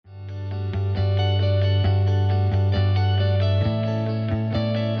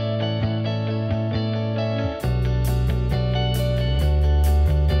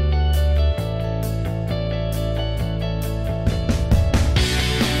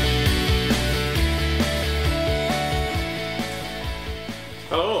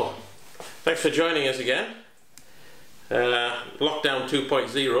Thanks for joining us again. Lockdown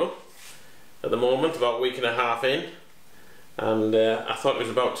 2.0 at the moment, about a week and a half in, and I thought it was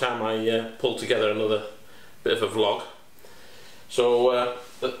about time I pulled together another bit of a vlog. So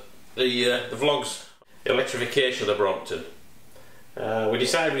the vlog's electrification of the Brompton. We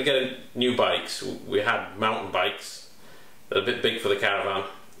decided we'd get new bikes. We had mountain bikes that are a bit big for the Caravan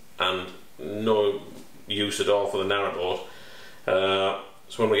and no use at all for the Narrowboat.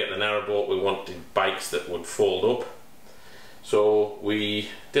 So when we get the Narrowboat, we wanted bikes that would fold up. So we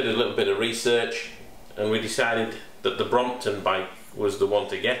did a little bit of research and we decided that the Brompton bike was the one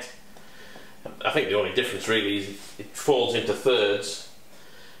to get. I think the only difference really is it folds into thirds,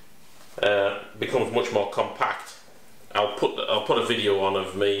 becomes much more compact. I'll put a video on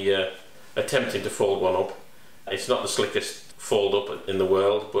of me attempting to fold one up. It's not the slickest fold up in the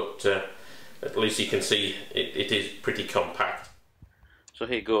world, but at least you can see it is pretty compact. So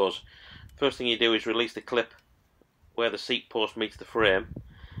here goes. First thing you do is release the clip where the seat post meets the frame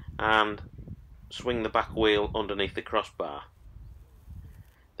and swing the back wheel underneath the crossbar.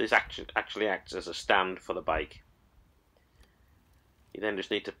 This actually acts as a stand for the bike. You then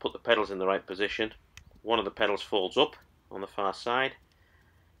just need to put the pedals in the right position. One of the pedals folds up on the far side.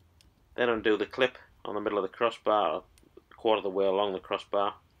 Then undo the clip on the middle of the crossbar, a quarter of the way along the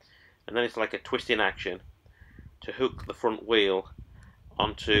crossbar, and then it's like a twisting action to hook the front wheel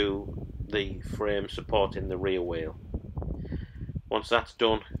onto the frame supporting the rear wheel. Once that's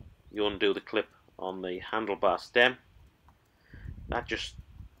done, you undo the clip on the handlebar stem. That just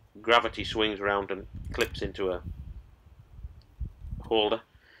gravity swings around and clips into a holder.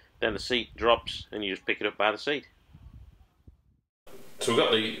 Then the seat drops and you just pick it up by the seat. So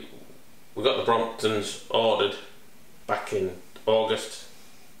we got the Bromptons ordered back in August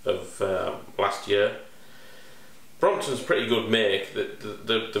of last year. Brompton's a pretty good make.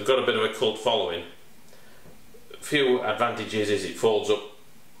 They've got a bit of a cult following. A few advantages is it folds up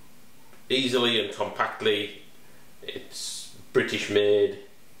easily and compactly. It's British made.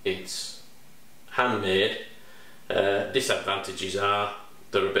 It's handmade. Disadvantages are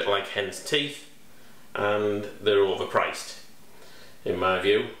they're a bit like hen's teeth and they're overpriced in my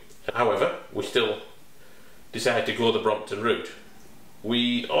view. However, we still decided to go the Brompton route.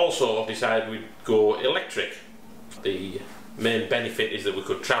 We also decided we'd go electric. The main benefit is that we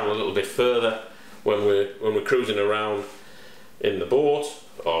could travel a little bit further when we're cruising around in the boat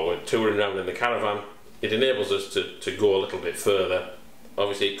or we're touring around in the Caravan. It enables us to go a little bit further.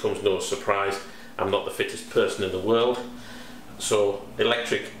 Obviously it comes no surprise, I'm not the fittest person in the world, so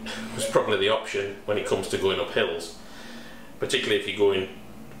electric was probably the option when it comes to going up hills, particularly if you're going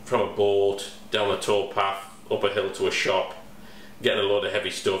from a boat down a towpath up a hill to a shop, getting a load of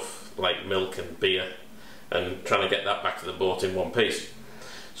heavy stuff like milk and beer and trying to get that back to the boat in one piece.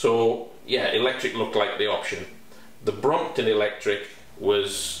 So yeah, electric looked like the option. The Brompton electric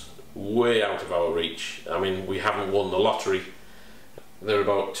was way out of our reach. I mean, we haven't won the lottery. They're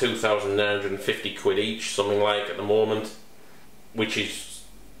about 2,950 quid each, something like, at the moment, which is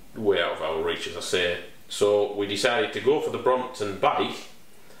way out of our reach, as I say. So we decided to go for the Brompton bike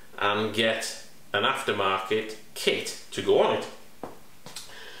and get an aftermarket kit to go on it.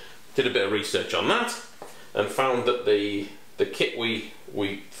 Did a bit of research on that and found that the kit we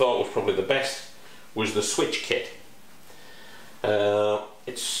thought was probably the best was the Swytch kit.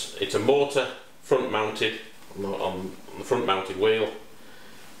 It's a motor front mounted on the front mounted wheel.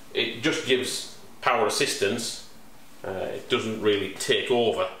 It just gives power assistance. It doesn't really take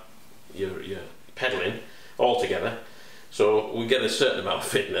over your pedalling altogether, so we get a certain amount of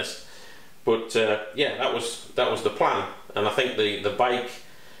fitness. But yeah, that was the plan, and I think the bike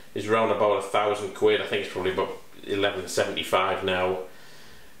is around about 1,000 quid. I think it's probably about 1175 now.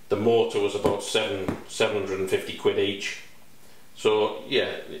 The motor was about 750 quid each. So yeah,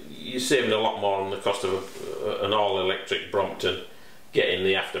 you're saving a lot more on the cost of an all-electric Brompton getting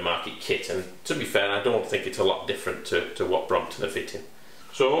the aftermarket kit, and to be fair, I don't think it's a lot different to what Brompton are fitting.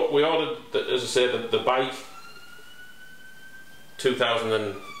 So we ordered, as I say, the bike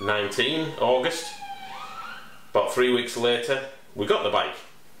 2019 August. About 3 weeks later we got the bike.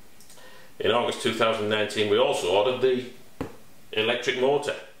 In August 2019 we also ordered the electric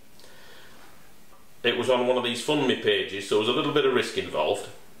motor. It was on one of these fund me pages, so there was a little bit of risk involved,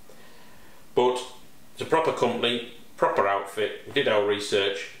 but it's a proper company, proper outfit. We did our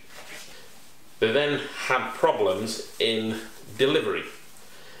research. They then had problems in delivery,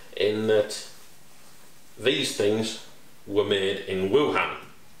 in that these things were made in Wuhan,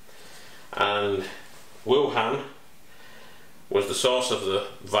 and Wuhan was the source of the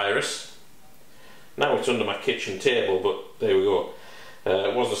virus. Now it's under my kitchen table, but there we go.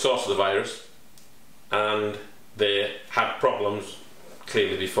 was the source of the virus, and they had problems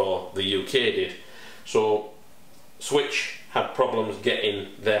clearly before the UK did. So Swytch had problems getting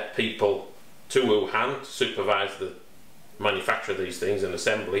their people to Wuhan to supervise the manufacture of these things and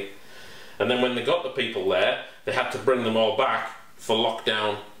assembly, and then when they got the people there, they had to bring them all back for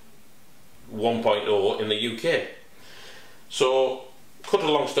lockdown 1.0 in the UK. So, cut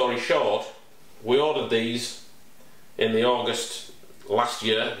a long story short, we ordered these in the August last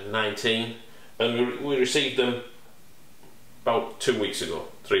year, 19, and we received them about 2 weeks ago,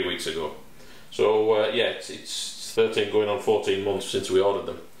 3 weeks ago. So yeah, it's 13 going on 14 months since we ordered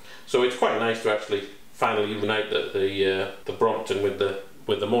them. So it's quite nice to actually finally unite the Brompton with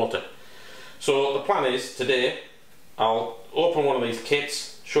the motor. So the plan is today I'll open one of these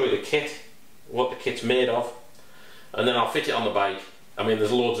kits, show you the kit, what the kit's made of, and then I'll fit it on the bike. I mean,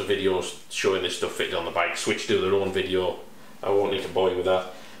 there's loads of videos showing this stuff fitted on the bike. Swytch do their own video. I won't need to bore you with that.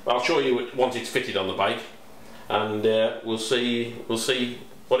 But I'll show you it once it's fitted on the bike, and we'll see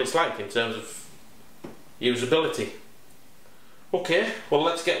what it's like in terms of usability. Okay, well,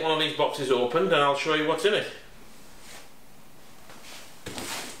 let's get one of these boxes opened and I'll show you what's in it.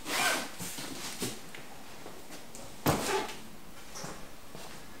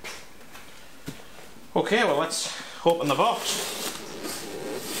 Okay, well, let's open the box.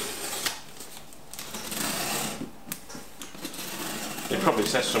 It probably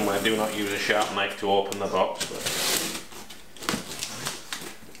says somewhere, do not use a sharp knife to open the box,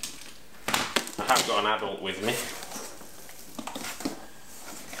 but I have got an adult with me.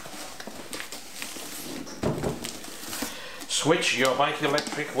 Swytch, your bike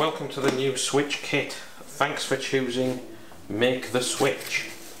electric. Welcome to the new Swytch kit. Thanks for choosing Make the Swytch.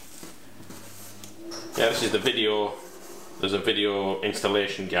 Yeah, this is the video. There's a video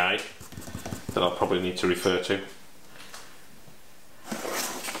installation guide that I'll probably need to refer to.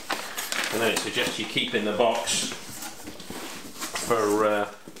 And then it suggests you keep in the box for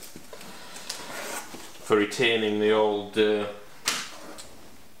retaining the old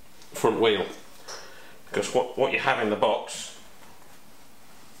front wheel. Because what you have in the box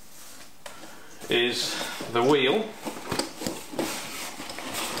is the wheel,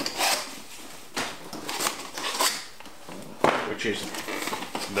 which is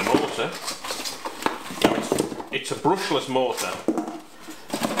the motor. Now it's a brushless motor,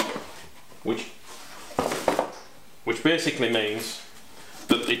 which basically means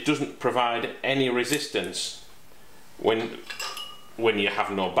that it doesn't provide any resistance when you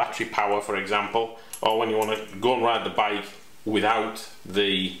have no battery power, for example, or when you want to go and ride the bike without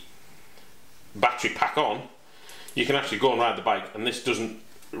the battery pack on. You can actually go and ride the bike, and this doesn't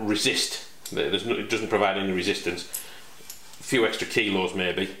resist. It doesn't provide any resistance. A few extra kilos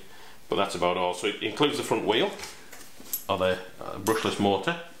maybe, but that's about all. So it includes the front wheel, or the brushless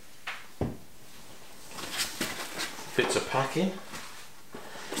motor. Bits of packing,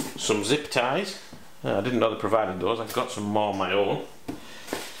 some zip ties. I didn't know they provided those. I've got some more of my own.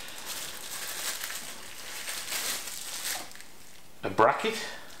 A bracket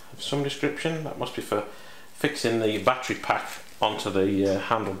of some description. That must be for fixing the battery pack onto the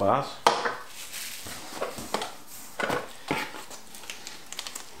handlebars.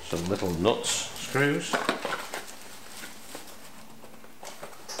 Some little nuts, screws.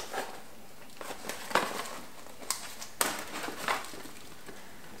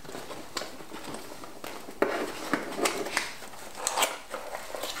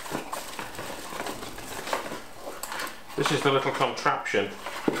 This is the little contraption.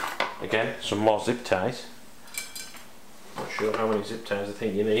 Again, some more zip ties. Not sure how many zip ties I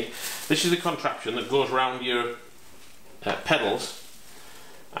think you need. This is the contraption that goes around your pedals,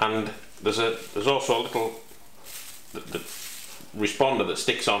 and there's also a little the responder that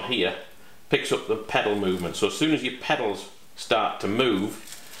sticks on here, picks up the pedal movement. So as soon as your pedals start to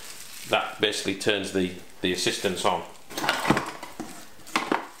move, that basically turns the assistance on.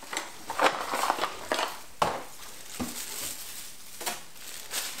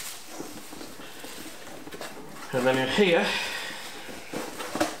 And then in here,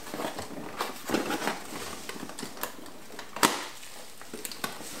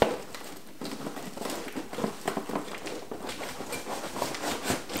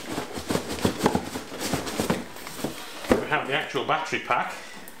 we have the actual battery pack.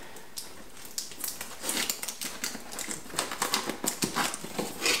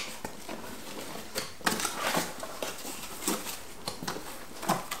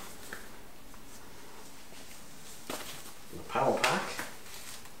 Power pack.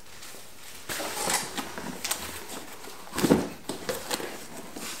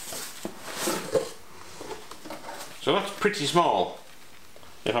 So that's pretty small.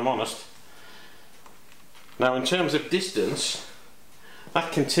 if I'm honest. Now in terms of distance,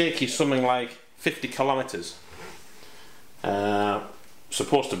 that can take you something like 50 kilometres.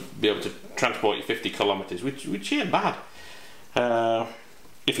 Supposed to be able to transport you 50 kilometres, which ain't bad.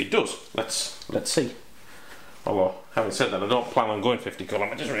 If it does, let's see. Although, having said that, I don't plan on going 50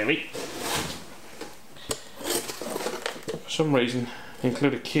 kilometres really. For some reason,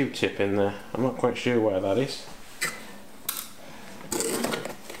 include a Q-tip in there. I'm not quite sure where that is.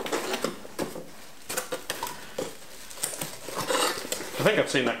 I think I've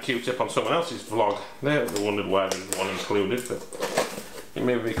seen that Q-tip on someone else's vlog. They wondered why there was one included, but it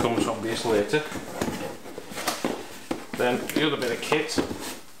maybe becomes obvious later. Then the other bit of kit.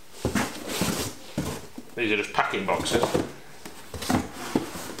 These are just packing boxes.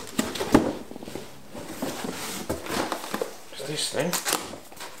 There's this thing.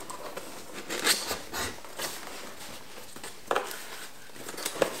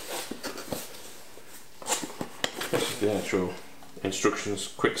 This is the actual instructions,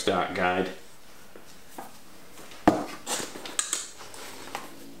 quick start guide.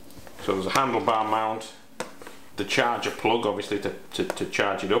 So there's a handlebar mount, the charger plug obviously to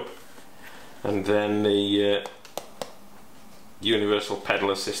charge it up, and then the universal pedal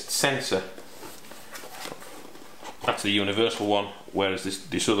assist sensor. That's the universal one, whereas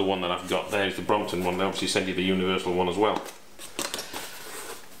this other one that I've got there is the Brompton one. They obviously send you the universal one as well.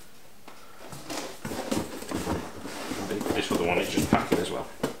 This other one is just packing as well.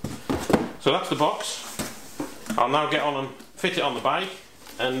 So that's the box. I'll now get on and fit it on the bike,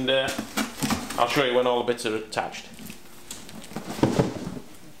 and I'll show you when all the bits are attached.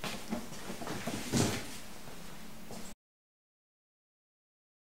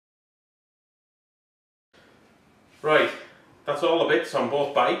 Right, that's all the bits on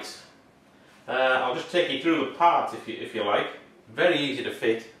both bikes. I'll just take you through the parts if you like. Very easy to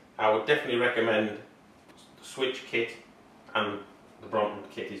fit. I would definitely recommend the Swytch kit, and the Brompton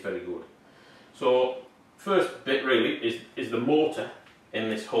kit is very good. So first bit really is the motor in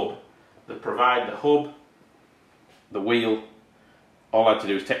this hub. That provide the hub, the wheel. All I had to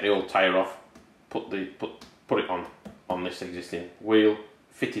do is take the old tyre off, put it on this existing wheel,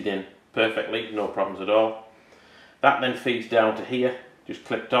 fit it in perfectly, no problems at all. That then feeds down to here, just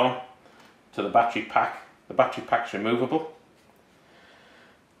clipped on to the battery pack. The battery pack's removable.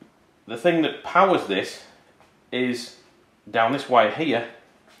 The thing that powers this is down this wire here,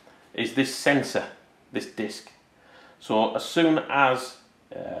 is this sensor, this disc. So as soon as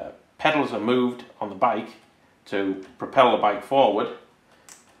pedals are moved on the bike to propel the bike forward,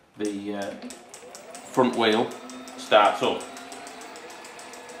 the front wheel starts up,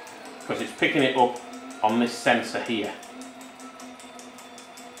 because it's picking it up on this sensor here.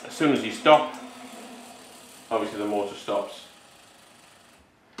 As soon as you stop, obviously the motor stops.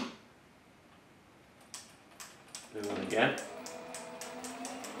 Do that again.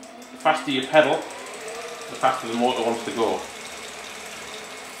 The faster you pedal, the faster the motor wants to go.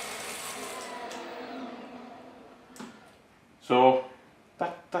 So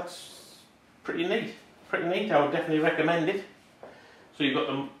that's pretty neat. Pretty neat. I would definitely recommend it. So you've got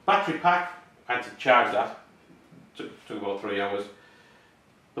the battery pack. I had to charge that. Took about 3 hours.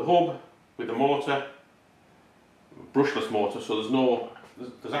 The hub with the motor, brushless motor. So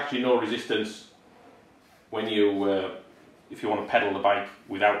there's actually no resistance when you if you want to pedal the bike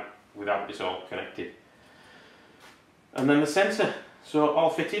without this all connected. And then the sensor. So all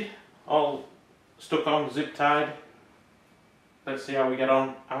fitted, all stuck on, zip tied. Let's see how we get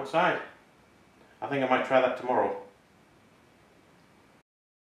on outside. I think I might try that tomorrow.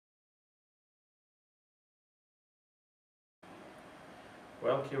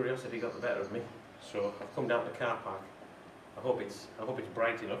 Well, curiosity got the better of me, so I've come down to the car park. I hope it's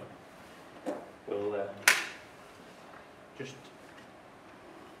bright enough. We'll just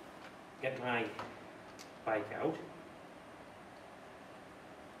get my bike out.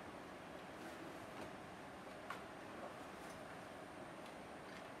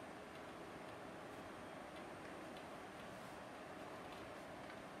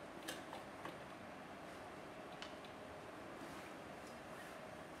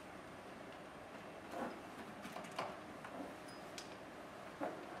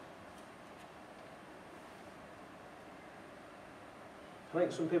 I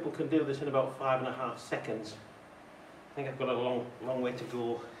think some people can do this in about 5.5 seconds. I think I've got a long way to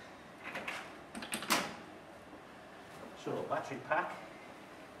go. So battery pack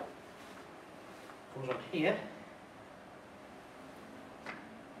goes on here.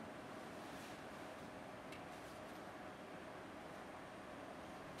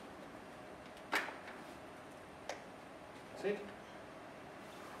 That's it.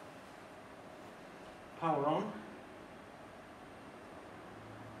 power on.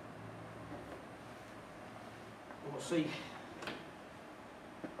 We'll see.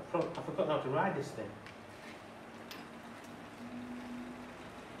 I've forgotten how to ride this thing.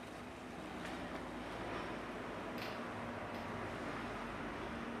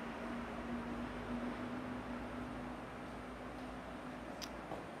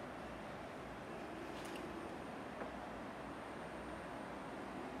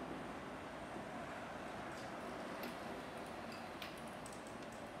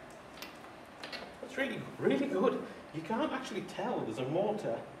 It's really, really good. You can't actually tell there's a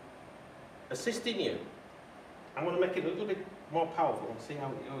motor assisting you. I'm going to make it a little bit more powerful and see how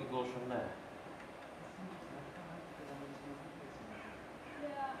it goes from there.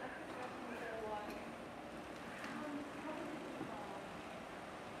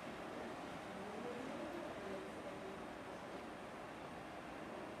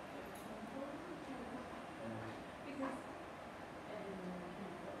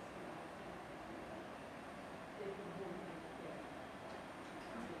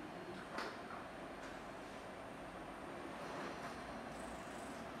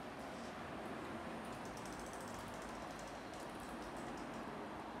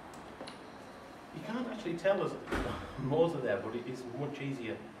 You can't actually tell there's a motor there, but it is much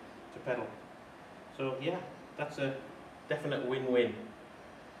easier to pedal. So yeah, that's a definite win-win.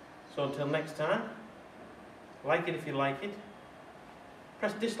 So until next time, like it if you like it,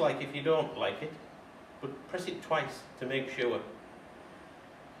 press dislike if you don't like it, but press it twice to make sure.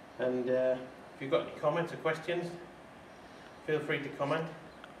 And if you've got any comments or questions, feel free to comment,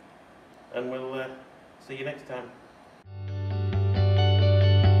 and we'll see you next time.